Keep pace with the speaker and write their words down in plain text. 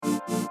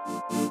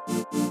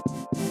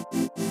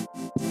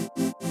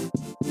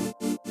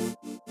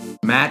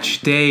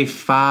Match day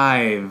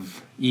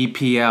 5,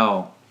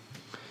 EPL.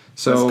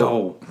 So, Let's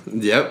go.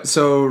 Yep.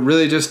 So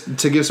really just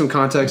to give some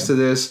context to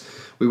this,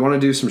 we want to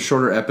do some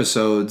shorter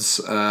episodes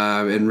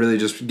and really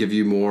just give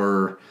you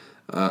more,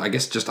 I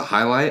guess, just a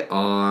highlight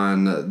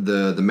on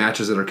the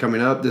matches that are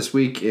coming up this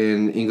week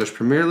in English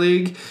Premier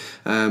League.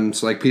 So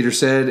like Peter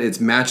said, it's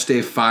match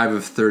day 5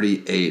 of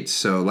 38.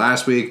 So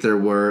last week there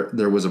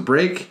was a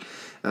break.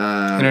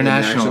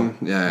 International.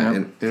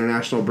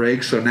 International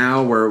break. So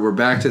now we're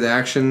back to the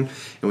action,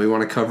 and we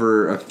want to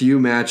cover a few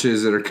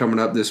matches that are coming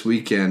up this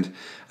weekend.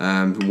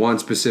 One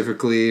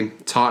specifically,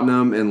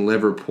 Tottenham and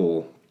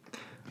Liverpool.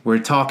 We're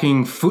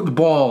talking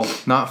football,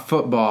 not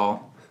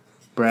football,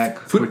 Breck.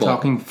 Football. We're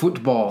talking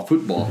football.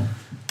 Football.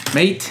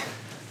 Mate,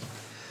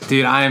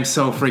 dude, I am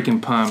so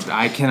freaking pumped.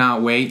 I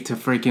cannot wait to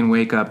freaking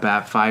wake up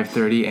at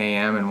 5:30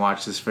 a.m. and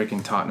watch this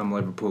freaking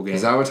Tottenham-Liverpool game.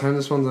 Is that what time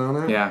this one's on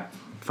at? Yeah,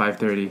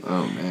 5:30.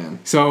 Oh, man.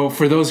 So,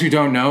 for those who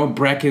don't know,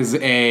 Breck is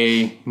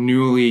a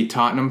newly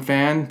Tottenham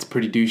fan. It's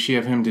pretty douchey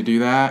of him to do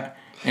that.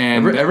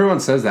 And Everyone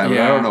says that, but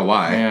I don't know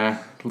why. Yeah,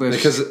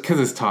 because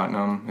it's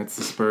Tottenham. It's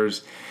the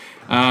Spurs.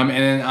 And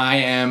then I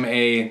am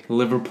a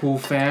Liverpool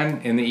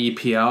fan in the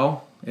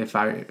EPL. If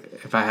I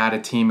had a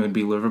team, it would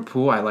be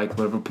Liverpool. I like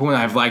Liverpool, and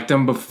I've liked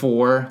them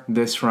before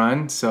this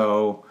run.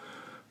 So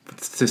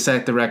to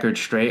set the record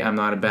straight, I'm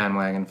not a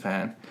bandwagon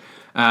fan.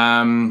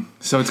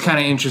 So it's kind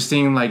of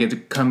interesting. Like,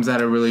 it comes at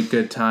a really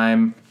good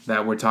time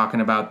that we're talking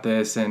about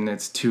this, and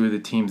it's two of the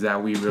teams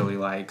that we really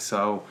like.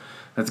 So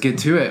let's get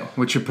to it.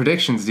 What's your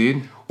predictions,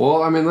 dude?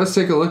 Well, I mean, let's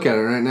take a look at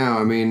it right now.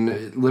 I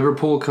mean,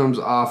 Liverpool comes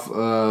off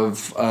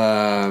of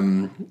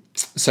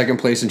second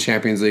place in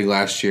Champions League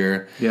last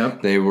year.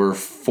 Yep. They were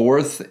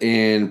fourth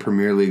in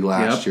Premier League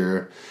last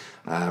year.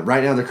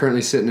 Right now, they're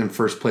currently sitting in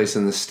first place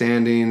in the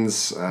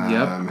standings.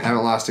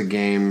 Haven't lost a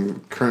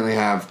game. Currently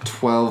have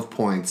 12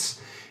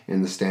 points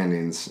in the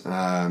standings.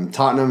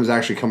 Tottenham is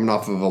actually coming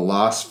off of a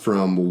loss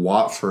from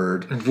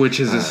Watford, Which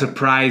is a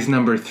surprise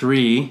number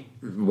 3.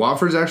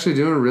 Watford's actually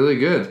doing really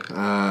good.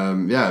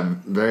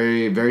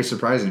 Very, very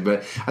surprising.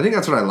 But I think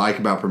that's what I like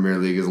about Premier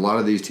League is a lot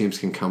of these teams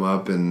can come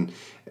up and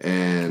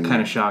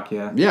kind of shock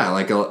you. Yeah,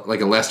 like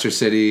a Leicester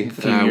City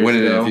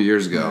winning it a few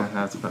years ago. Yeah,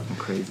 that's fucking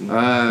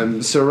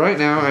crazy. So right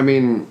now, I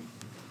mean,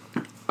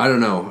 I don't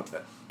know.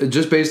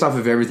 Just based off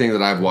of everything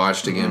that I've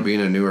watched, again,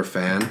 being a newer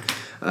fan,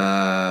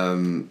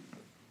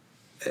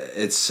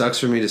 it sucks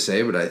for me to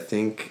say, but I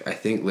think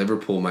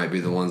Liverpool might be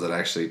the ones that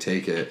actually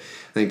take it.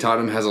 I think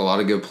Tottenham has a lot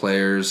of good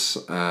players.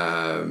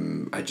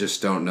 I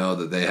just don't know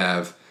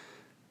that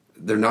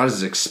they're not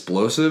as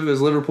explosive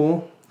as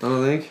Liverpool, I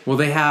don't think. Well,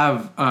 they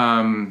have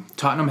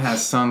Tottenham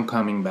has Son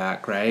coming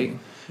back, right?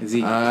 Is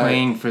he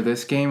playing for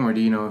this game, or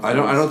do you know if I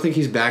don't think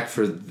he's back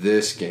for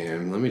this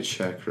game. Let me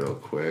check real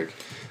quick.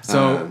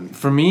 So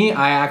for me,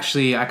 I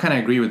kind of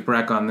agree with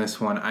Breck on this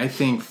one. I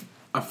think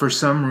for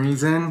some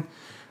reason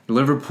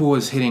Liverpool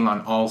is hitting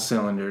on all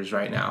cylinders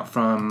right now,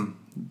 from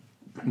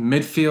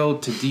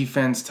midfield to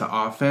defense to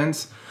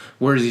offense,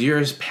 whereas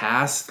years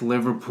past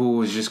Liverpool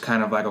was just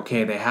kind of like,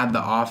 okay, they had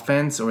the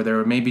offense, or they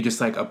were maybe just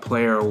like a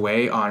player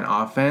away on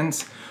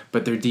offense,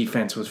 but their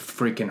defense was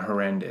freaking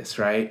horrendous,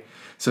 right?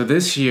 So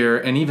this year,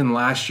 and even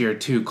last year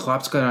too,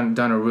 Klopp's done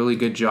a really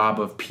good job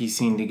of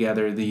piecing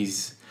together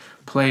these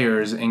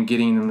players and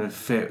getting them to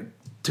fit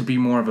to be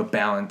more of a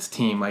balanced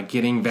team. Like,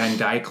 getting Van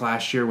Dijk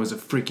last year was a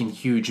freaking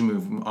huge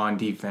move on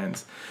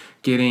defense.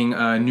 Getting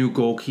a new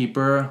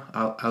goalkeeper,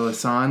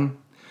 Alisson,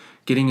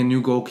 getting a new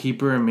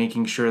goalkeeper and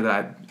making sure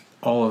that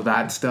all of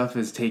that stuff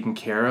is taken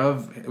care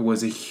of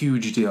was a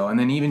huge deal. And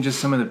then even just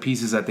some of the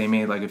pieces that they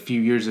made like a few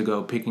years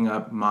ago, picking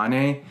up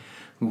Mane,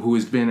 who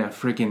has been a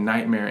freaking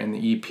nightmare in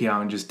the EPL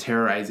and just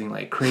terrorizing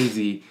like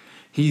crazy,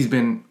 he's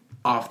been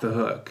off the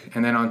hook.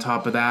 And then on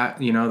top of that,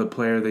 the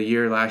player of the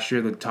year last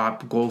year, the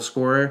top goal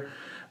scorer,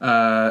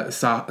 Mo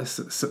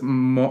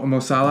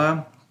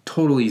Salah,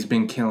 totally has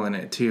been killing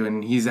it too.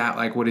 And he's at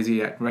like, what is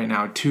he at right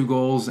now? 2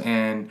 goals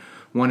and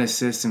 1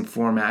 assist in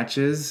 4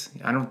 matches.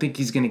 I don't think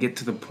he's going to get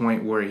to the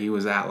point where he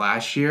was at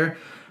last year,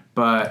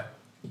 but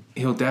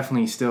he'll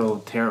definitely still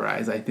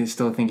terrorize. I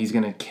still think he's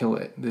going to kill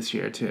it this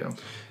year too.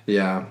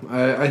 Yeah,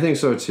 I think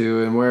so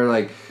too.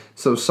 And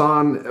so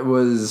Son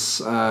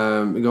was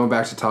going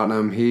back to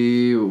Tottenham.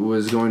 He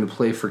was going to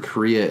play for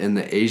Korea in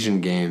the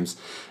Asian Games,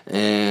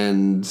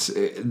 and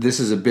this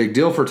is a big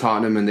deal for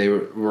Tottenham, and they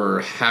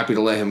were happy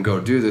to let him go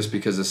do this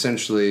because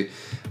essentially,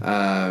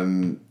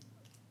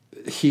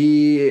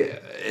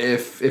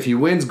 if he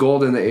wins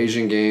gold in the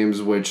Asian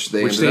Games, which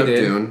they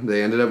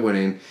ended up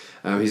winning.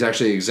 He's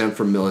actually exempt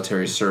from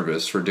military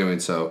service for doing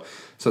so.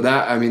 So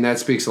that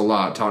speaks a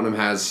lot. Tottenham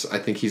I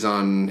think he's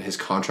on his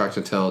contract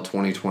until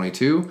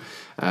 2022.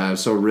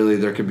 So really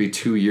there could be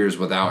 2 years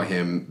without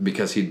him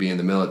because he'd be in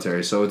the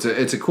military. So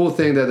it's a cool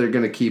thing that they're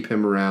going to keep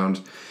him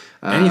around.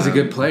 And he's a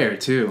good player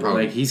too.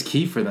 Like, he's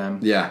key for them.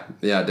 Yeah,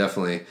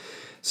 definitely.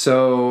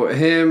 So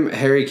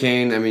Harry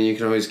Kane, I mean, you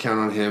can always count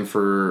on him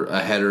for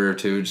a header or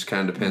two. Just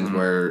kind of depends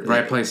where.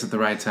 Right place at the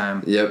right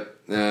time. Yep.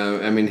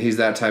 I mean, he's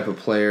that type of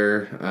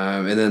player.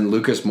 And then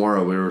Lucas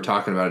Moura, we were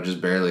talking about it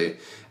just barely.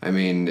 I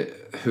mean,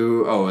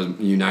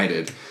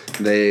 United.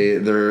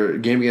 Their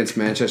game against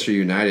Manchester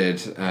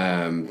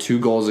United, 2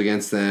 goals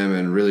against them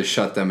and really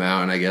shut them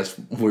out. And I guess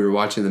we were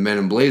watching the Men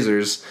in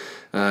Blazers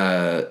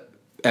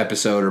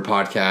episode or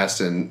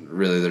podcast, and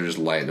really they're just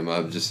lighting them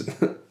up, just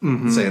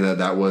saying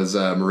that was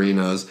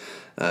Marino's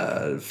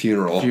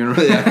funeral.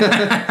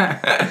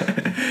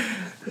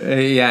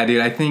 Yeah,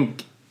 dude, I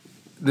think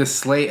the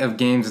slate of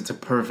games, it's a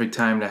perfect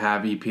time to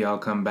have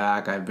EPL come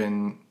back. I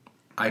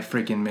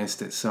freaking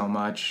missed it so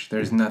much.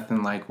 There's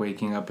nothing like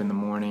waking up in the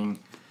morning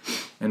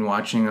and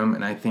watching them,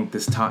 and I think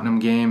this Tottenham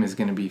game is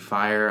going to be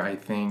fire. I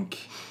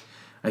think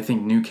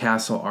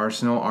Newcastle,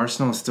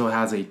 Arsenal still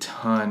has a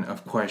ton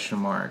of question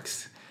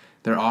marks.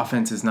 Their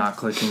offense is not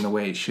clicking the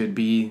way it should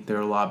be. They're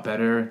a lot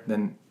better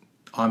than,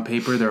 on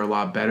paper, they're a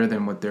lot better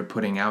than what they're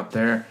putting out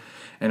there.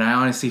 And I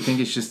honestly think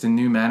it's just a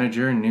new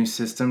manager, a new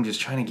system,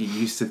 just trying to get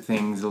used to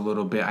things a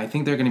little bit. I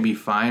think they're going to be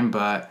fine,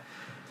 but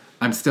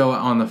I'm still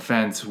on the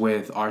fence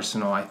with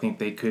Arsenal. I think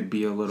they could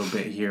be a little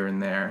bit here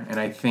and there. And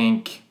I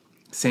think,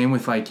 same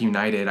with like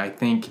United, I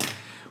think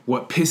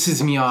what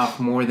pisses me off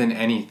more than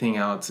anything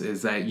else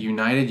is that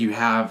United, you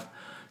have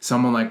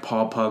someone like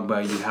Paul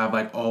Pogba, you have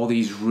like all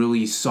these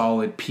really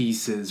solid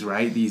pieces,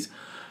 right? These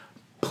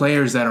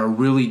players that are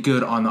really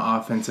good on the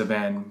offensive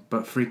end,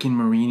 but freaking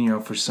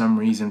Mourinho, for some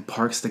reason,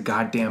 parks the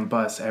goddamn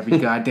bus every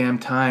goddamn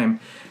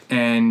time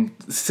and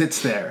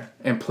sits there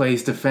and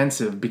plays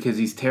defensive because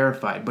he's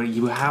terrified. But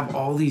you have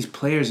all these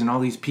players and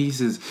all these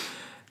pieces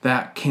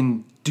that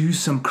can do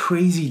some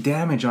crazy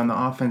damage on the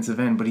offensive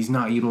end, but he's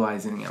not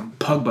utilizing them.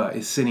 Pogba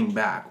is sitting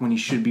back when he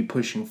should be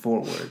pushing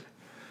forward.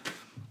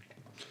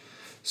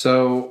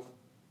 So,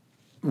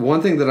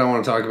 one thing that I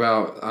want to talk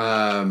about,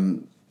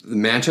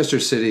 Manchester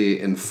City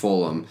and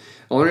Fulham.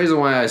 The only reason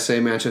why I say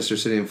Manchester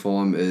City and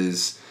Fulham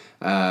is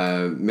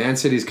Man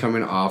City's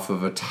coming off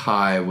of a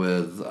tie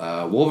with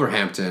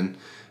Wolverhampton,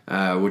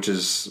 which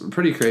is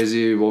pretty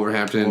crazy.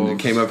 Wolverhampton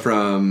came up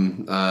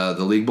from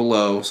the league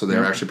below, so they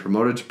were actually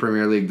promoted to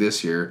Premier League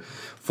this year.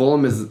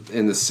 Fulham is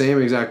in the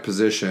same exact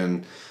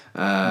position.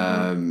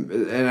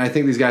 And I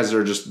think these guys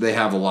they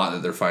have a lot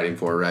that they're fighting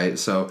for, right?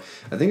 So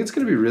I think it's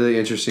going to be really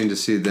interesting to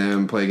see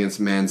them play against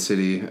Man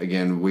City.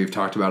 Again, we've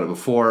talked about it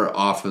before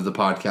off of the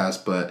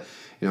podcast, but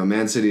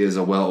Man City is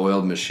a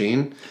well-oiled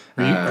machine.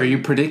 Are you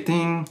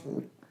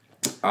predicting?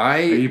 Are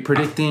you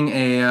predicting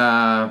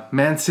a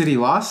Man City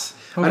loss?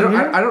 I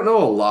don't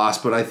know a loss,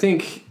 but I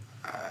think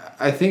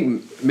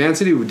Man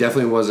City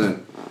definitely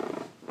wasn't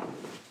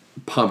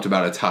pumped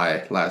about a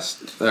tie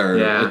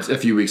a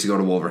few weeks ago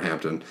to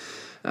Wolverhampton.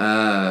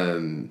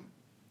 And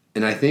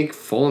I think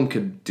Fulham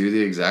could do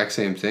the exact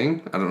same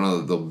thing. I don't know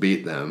that they'll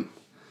beat them.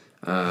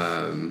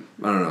 I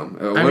don't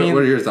know.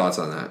 What are your thoughts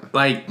on that?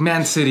 Like,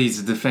 Man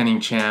City's defending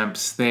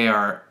champs. They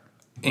are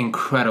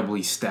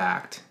incredibly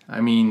stacked.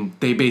 I mean,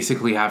 they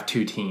basically have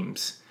 2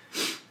 teams.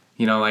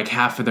 Like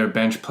half of their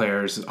bench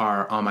players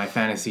are on my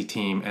fantasy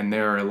team, and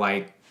they're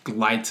like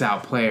lights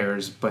out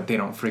players, but they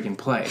don't freaking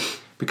play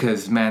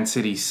because Man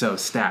City's so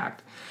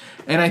stacked.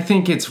 And I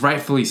think it's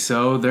rightfully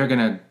so. They're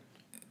gonna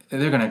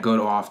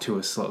go off to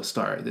a slow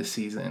start this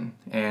season.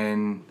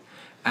 And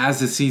as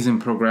the season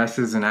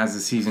progresses and as the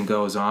season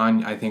goes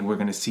on, I think we're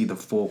going to see the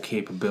full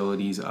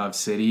capabilities of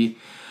City.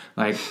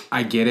 Like,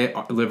 I get it.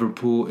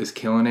 Liverpool is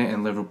killing it,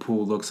 and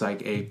Liverpool looks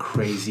like a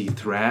crazy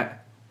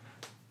threat.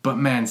 But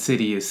Man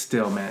City is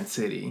still Man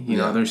City.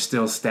 They're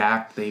still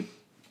stacked. They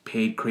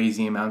paid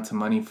crazy amounts of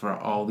money for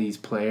all these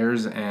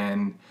players,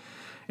 and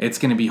it's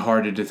going to be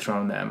hard to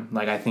dethrone them.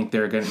 Like, I think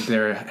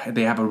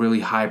they have a really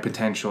high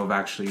potential of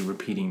actually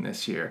repeating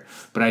this year.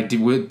 But I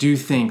do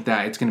think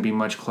that it's going to be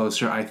much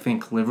closer. I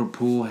think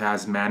Liverpool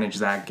has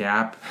managed that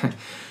gap.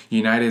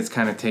 United's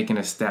kind of taken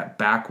a step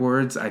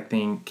backwards. I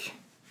think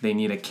they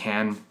need to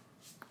can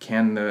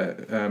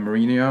the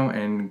Mourinho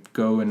and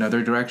go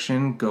another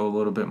direction, go a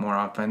little bit more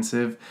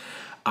offensive.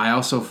 I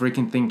also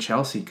freaking think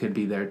Chelsea could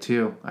be there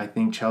too. I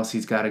think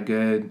Chelsea's got a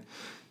good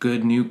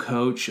new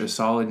coach, a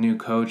solid new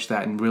coach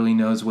that really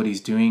knows what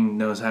he's doing,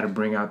 knows how to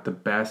bring out the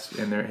best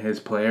in his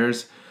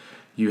players.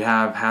 You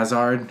have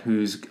Hazard,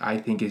 who's I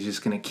think is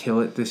just going to kill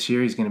it this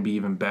year. He's going to be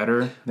even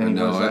better than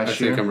he was last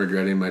year. I think I'm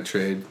regretting my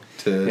trade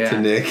to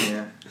Nick.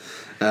 Yeah.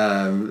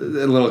 A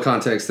little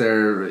context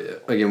there.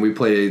 Again, we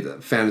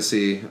played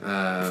fantasy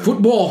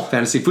football.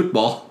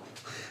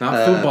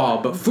 Not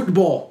football, but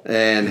football.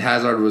 And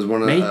Hazard was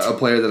a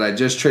player that I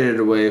just traded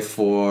away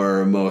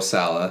for Mo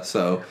Salah.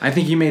 So I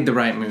think you made the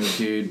right move,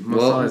 dude. Mo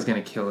Salah's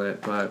gonna kill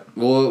it, but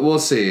we'll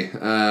see.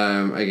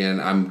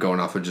 Again, I'm going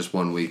off of just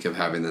 1 week of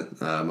having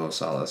the Mo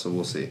Salah, so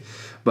we'll see.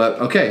 But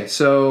okay,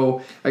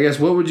 so I guess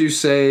what would you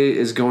say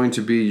is going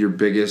to be your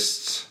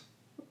biggest?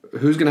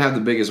 Who's going to have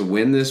the biggest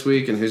win this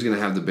week, and who's going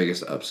to have the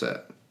biggest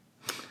upset?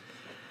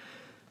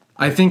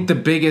 I think the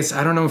biggest.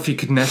 I don't know if you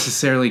could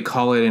necessarily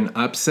call it an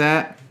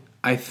upset.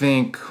 I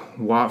think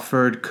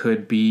Watford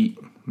could beat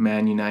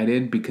Man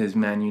United because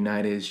Man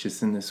United is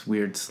just in this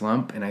weird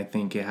slump, and I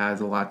think it has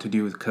a lot to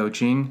do with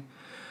coaching.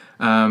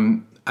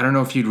 I don't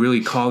know if you'd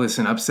really call this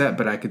an upset,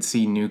 but I could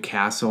see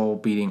Newcastle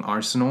beating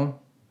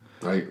Arsenal.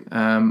 Right.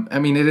 I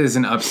mean, it is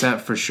an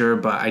upset for sure,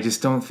 but I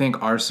just don't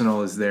think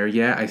Arsenal is there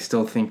yet. I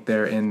still think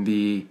they're in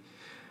the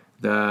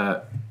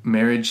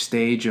marriage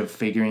stage of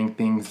figuring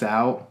things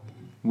out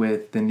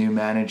with the new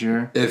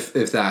manager. If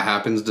that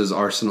happens, does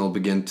Arsenal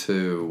begin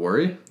to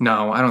worry?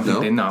 No, I don't think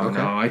they. No.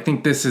 I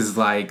think this is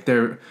like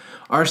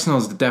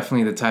Arsenal's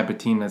definitely the type of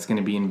team that's going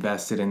to be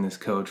invested in this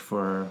coach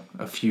for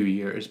a few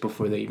years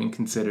before they even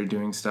consider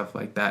doing stuff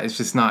like that. It's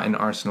just not in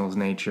Arsenal's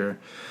nature.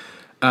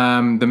 The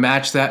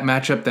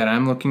matchup that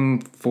I'm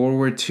looking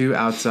forward to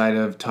outside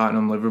of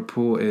Tottenham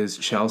Liverpool is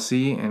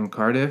Chelsea and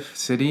Cardiff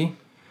City.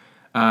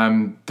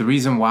 The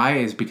reason why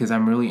is because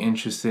I'm really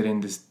interested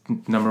in this.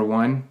 Number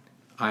one,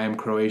 I am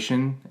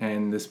Croatian,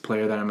 and this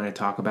player that I'm going to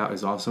talk about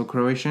is also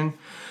Croatian.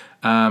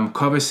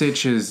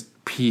 Kovacic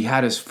he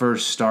had his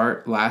first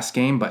start last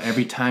game, but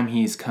every time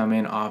he's come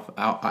in off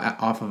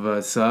of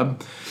a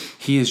sub,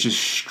 he has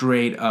just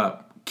straight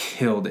up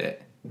killed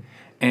it.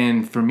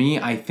 And for me,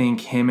 I think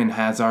him and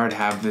Hazard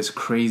have this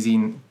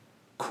crazy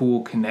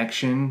cool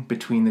connection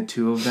between the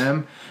two of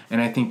them,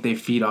 and I think they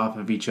feed off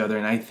of each other.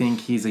 And I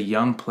think he's a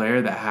young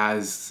player that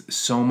has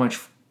so much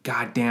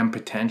goddamn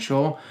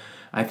potential.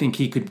 I think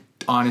he could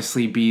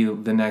honestly be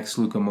the next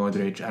Luka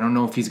Modric. I don't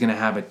know if he's going to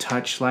have a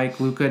touch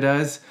like Luka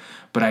does,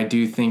 but I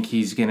do think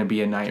he's going to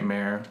be a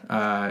nightmare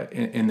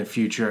in the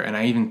future. And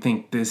I even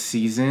think this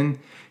season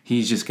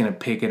he's just going to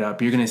pick it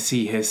up. You're going to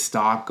see his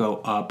stock go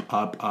up,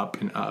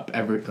 and up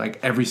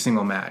every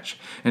single match,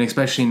 and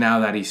especially now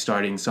that he's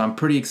starting. So I'm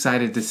pretty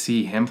excited to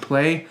see him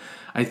play.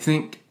 I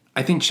think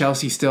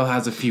Chelsea still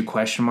has a few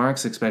question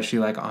marks, especially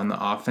like on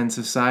the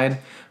offensive side,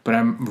 but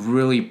I'm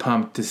really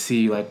pumped to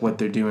see like what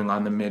they're doing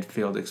on the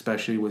midfield,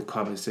 especially with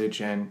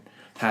Kovacic and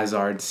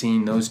Hazard,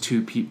 seeing those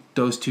two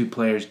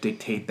players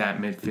dictate that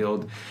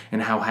midfield,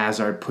 and how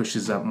Hazard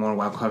pushes up more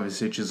while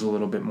Kovacic is a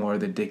little bit more of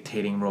the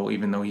dictating role,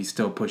 even though he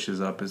still pushes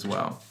up as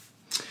well.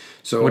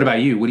 So what about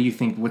you? What do you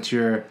think? What's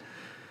your...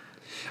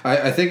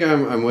 I think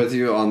I'm with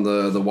you on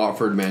the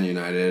Watford Man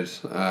United.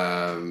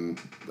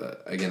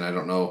 Again, I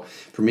don't know.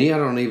 For me, I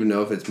don't even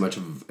know if it's much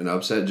of an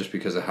upset just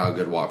because of how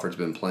good Watford's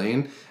been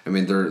playing. I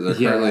mean, they're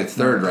currently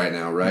third right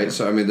now, right? Yeah.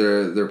 So I mean,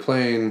 they're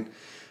playing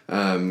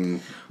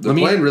playing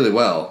really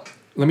well.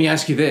 Let me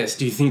ask you this: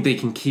 do you think they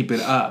can keep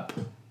it up?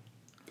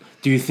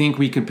 Do you think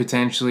we could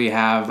potentially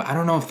have? I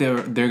don't know if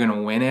they're going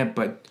to win it,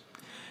 but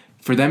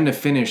for them to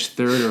finish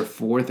third or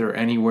fourth or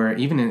anywhere,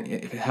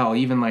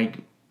 even like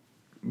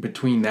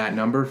between that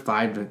number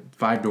 5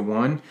 to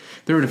 1,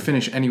 if they were to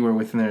finish anywhere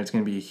within there, it's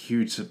going to be a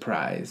huge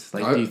surprise.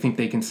 Like, do you think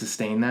they can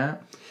sustain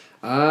that?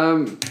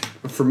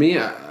 For me,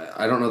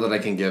 I don't know that I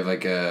can give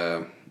like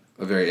a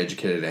very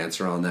educated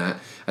answer on that.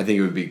 I think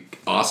it would be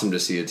awesome to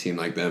see a team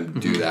like them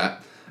do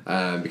that.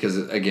 Because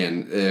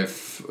again,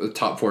 if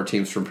top 4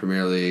 teams from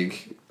Premier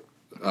League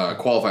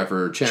qualify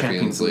for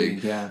Champions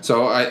League, yeah.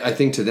 So I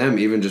think to them,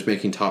 even just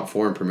making top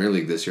 4 in Premier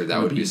League this year,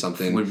 that would be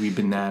something. Would be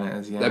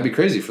bananas. Yeah, that'd be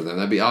crazy for them.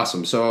 That'd be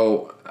awesome.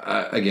 So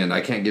again,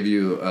 I can't give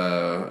you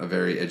a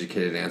very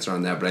educated answer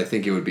on that, but I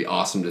think it would be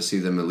awesome to see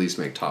them at least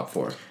make top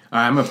 4. All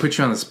right, I'm gonna put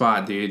you on the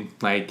spot, dude.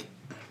 Like,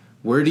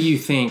 where do you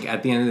think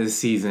at the end of the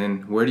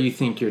season? Where do you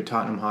think your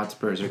Tottenham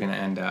Hotspurs are gonna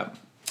end up?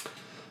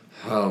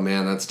 Oh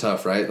man, that's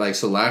tough, right? Like,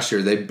 so last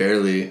year they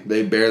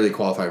barely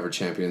qualified for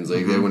Champions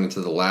League. They went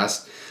into the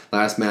last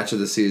match of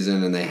the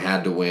season and they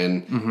had to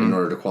win in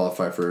order to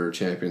qualify for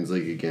Champions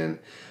League again.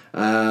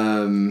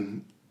 I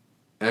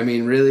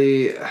mean,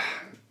 really,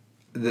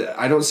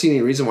 I don't see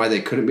any reason why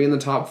they couldn't be in the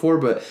top 4.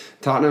 But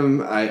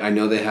Tottenham, I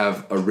know they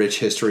have a rich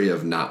history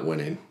of not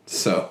winning,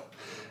 so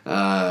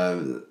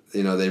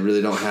they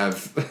really don't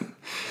have.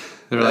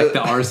 They're like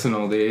the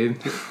Arsenal, dude.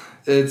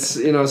 It's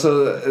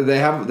so they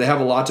have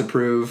a lot to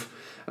prove.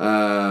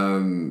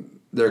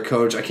 Their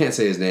coach, I can't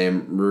say his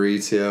name,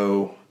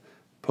 Mauricio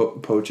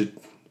Pochettino.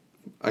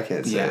 I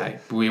can't say. Yeah,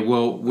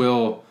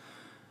 we'll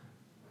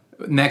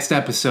next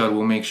episode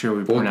we'll make sure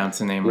we pronounce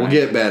the name right. We'll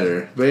get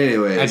better. But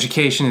anyways,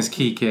 education is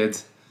key,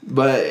 kids.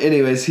 But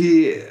anyways,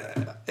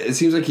 it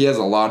seems like he has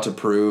a lot to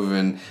prove,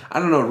 and I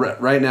don't know.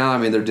 Right now, I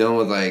mean, they're dealing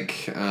with like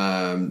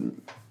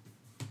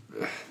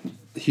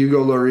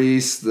Hugo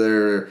Lloris,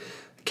 their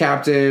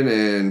captain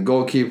and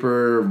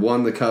goalkeeper,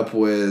 won the cup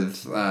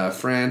with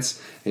France.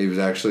 He was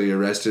actually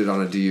arrested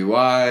on a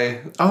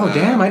DUI. Oh,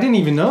 damn. I didn't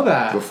even know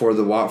that. Before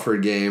the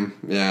Watford game.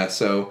 Yeah,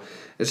 so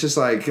it's just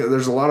like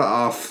there's a lot of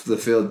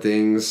off-the-field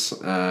things.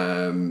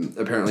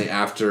 Apparently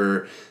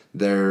after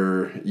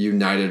their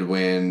United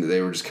win,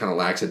 they were just kind of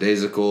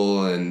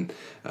lackadaisical and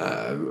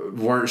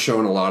weren't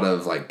showing a lot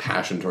of like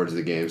passion towards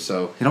the game.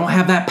 So they don't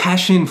have that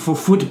passion for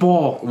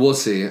football. We'll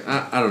see.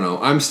 I don't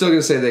know. I'm still going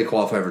to say they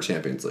qualify for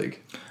Champions League.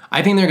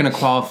 I think they're going to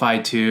qualify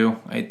too.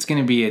 It's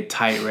going to be a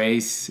tight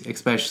race,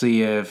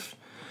 especially if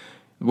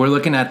we're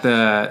looking at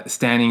the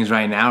standings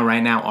right now.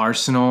 Right now,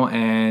 Arsenal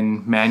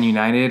and Man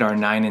United are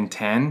 9 and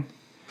 10.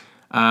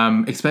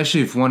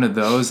 Especially if one of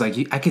those, like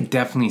I could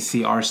definitely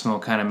see Arsenal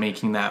kind of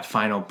making that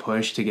final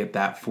push to get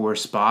that 4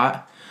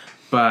 spot.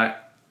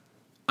 But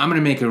I'm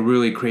going to make a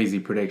really crazy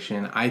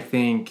prediction. I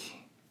think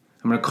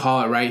I'm going to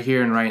call it right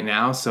here and right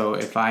now. So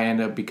if I end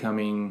up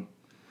becoming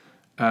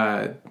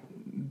the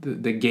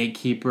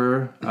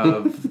gatekeeper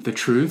of the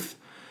truth,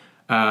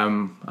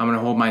 I'm going to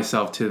hold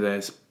myself to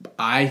this.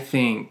 I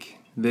think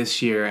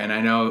this year, and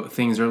I know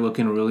things are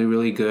looking really,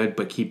 really good,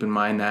 but keep in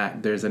mind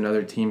that there's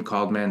another team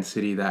called Man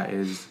City that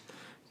is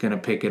going to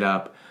pick it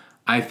up.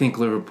 I think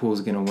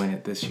Liverpool's going to win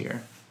it this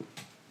year.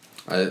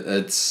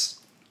 It's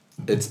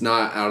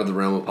not out of the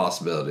realm of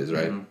possibilities,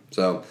 right? Mm-hmm.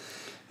 So,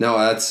 no,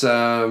 that's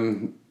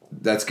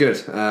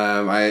good.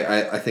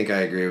 I think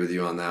I agree with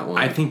you on that one.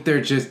 I think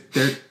they're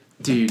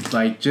dude,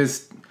 like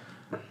just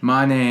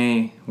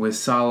Mane with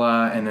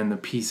Salah, and then the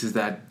pieces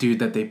that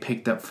they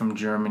picked up from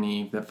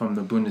Germany, from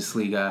the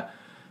Bundesliga.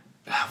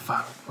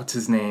 What's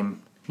his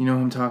name? You know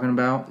who I'm talking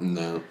about?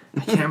 No.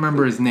 I can't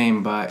remember his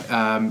name, but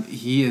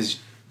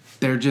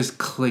they're just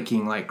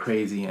clicking like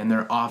crazy, and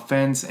their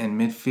offense and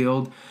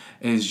midfield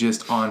is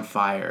just on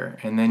fire.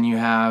 And then you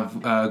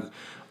have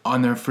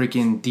on their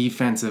freaking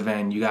defensive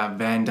end, you got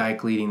Van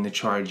Dijk leading the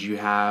charge. You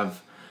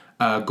have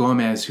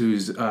Gomez,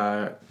 who's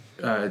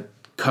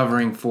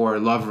covering for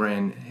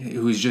Lovren,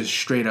 who's just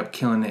straight up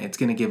killing it. It's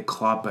going to give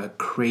Klopp a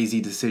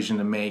crazy decision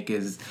to make.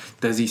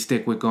 Does he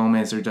stick with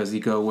Gomez or does he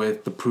go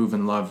with the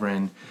proven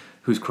Lovren,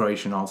 who's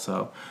Croatian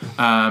also?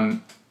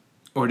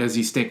 Or does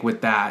he stick with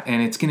that?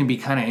 And it's going to be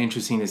kind of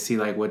interesting to see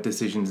like what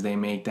decisions they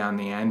make down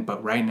the end.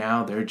 But right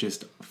now, they're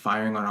just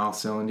firing on all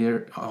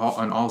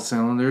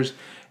cylinders,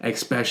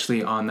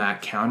 especially on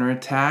that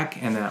counterattack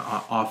and the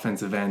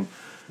offensive end.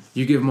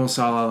 You give Mo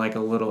Salah like a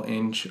little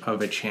inch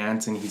of a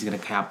chance, and he's going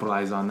to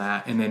capitalize on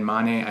that. And then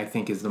Mane, I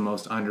think, is the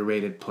most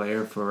underrated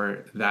player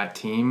for that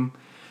team.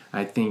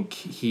 I think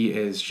he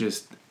is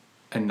just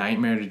a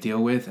nightmare to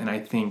deal with. And I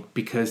think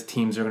because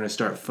teams are going to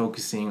start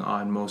focusing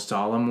on Mo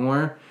Salah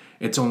more,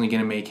 it's only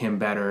going to make him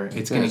better.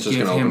 It's going to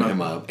give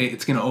him up.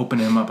 It's going to open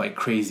him up like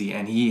crazy,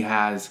 and he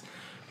has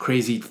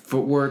crazy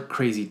footwork,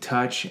 crazy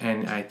touch,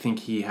 and I think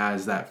he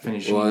has that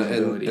finishing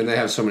ability. And they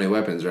have so many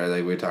weapons, right?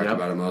 Like we talked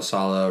about Mo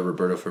Salah,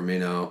 Roberto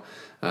Firmino,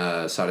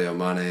 Sadio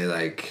Mane.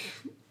 Like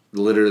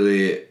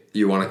literally,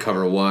 you want to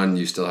cover one,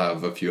 you still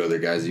have a few other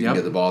guys you can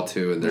get the ball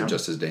to, and they're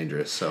just as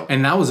dangerous. So,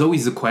 and that was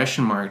always the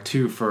question mark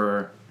too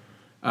for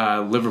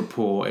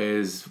Liverpool: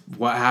 is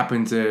what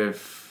happens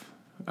if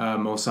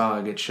Mo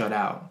Salah gets shut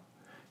out?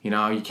 You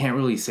know, you can't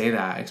really say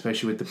that,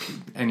 especially with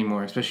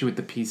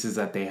the pieces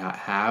that they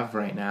have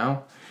right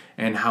now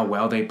and how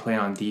well they play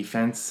on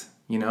defense.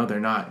 You know, they're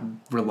not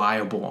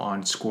reliable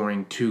on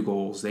scoring 2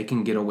 goals. They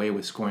can get away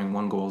with scoring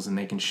 1 goal and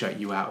they can shut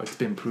you out. It's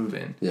been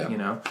proven. Yeah. You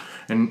know,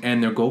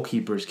 and their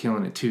goalkeeper's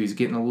killing it too. He's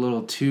getting a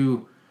little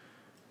too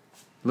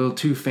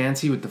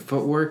fancy with the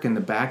footwork and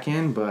the back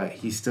end, but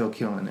he's still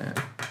killing it.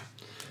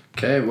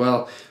 Okay,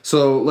 well,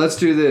 so let's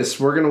do this.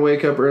 We're going to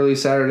wake up early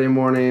Saturday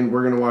morning.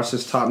 We're going to watch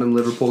this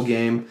Tottenham-Liverpool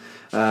game.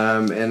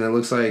 And it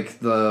looks like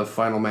the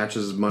final match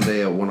is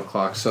Monday at 1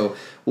 o'clock. So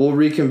we'll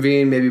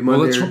reconvene maybe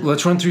Monday. Well,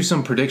 let's run through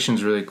some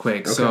predictions really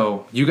quick. Okay.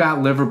 So you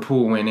got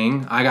Liverpool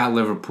winning. I got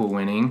Liverpool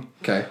winning.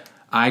 Okay.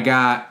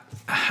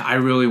 I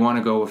really want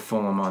to go with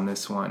Fulham on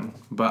this one,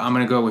 but I'm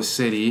going to go with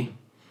City.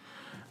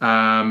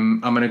 I'm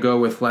going to go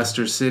with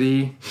Leicester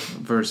City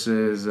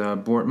versus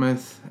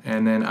Bournemouth,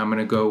 and then I'm going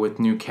to go with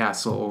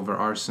Newcastle over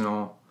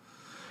Arsenal,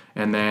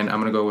 and then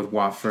I'm going to go with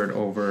Watford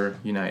over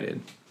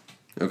United.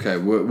 Okay,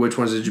 which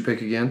ones did you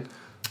pick again?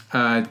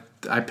 I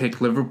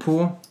picked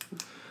Liverpool,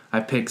 I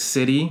picked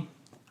City,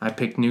 I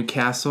picked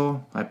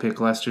Newcastle, I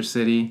picked Leicester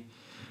City,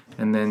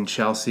 and then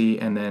Chelsea,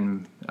 and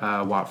then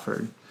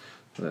Watford.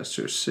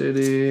 Leicester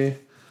City.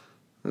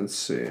 Let's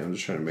see, I'm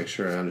just trying to make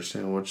sure I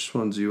understand which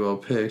ones you all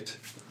picked.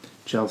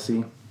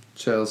 Chelsea.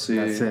 That's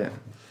it.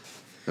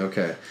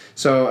 Okay.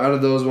 So out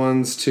of those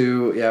ones,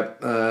 too, yep.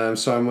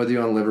 So I'm with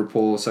you on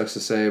Liverpool, sucks to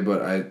say,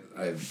 but I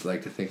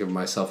like to think of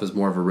myself as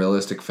more of a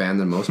realistic fan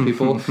than most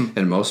people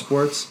in most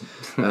sports.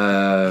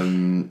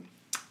 Man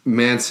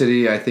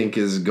City, I think,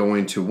 is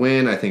going to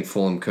win. I think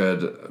Fulham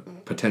could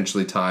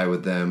potentially tie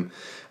with them.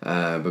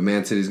 But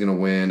Man City's going to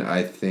win.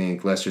 I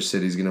think Leicester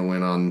City's going to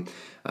win on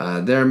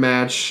their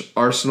match.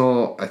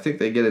 Arsenal, I think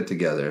they get it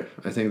together.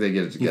 You think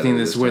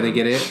this is where they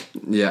get it?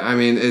 Yeah, I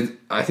mean,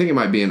 I think it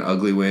might be an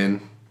ugly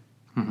win,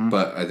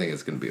 but I think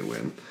it's going to be a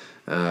win,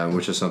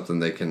 which is something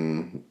they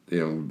can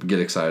get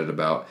excited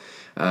about.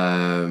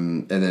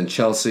 And then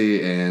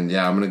Chelsea, and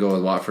I'm going to go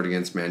with Watford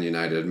against Man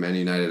United. Man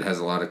United has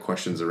a lot of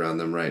questions around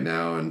them right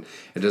now, and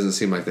it doesn't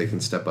seem like they can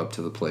step up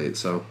to the plate.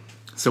 So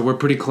we're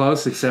pretty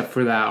close, except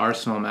for that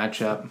Arsenal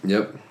matchup.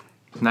 Yep.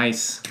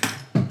 Nice.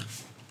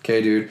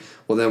 Okay, dude.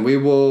 Well, then we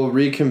will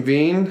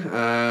reconvene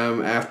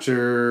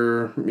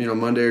after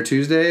Monday or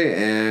Tuesday,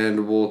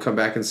 and we'll come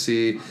back and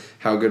see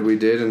how good we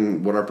did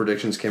and what our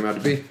predictions came out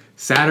to be.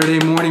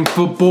 Saturday morning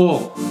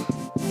football.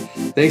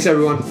 Thanks,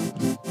 everyone.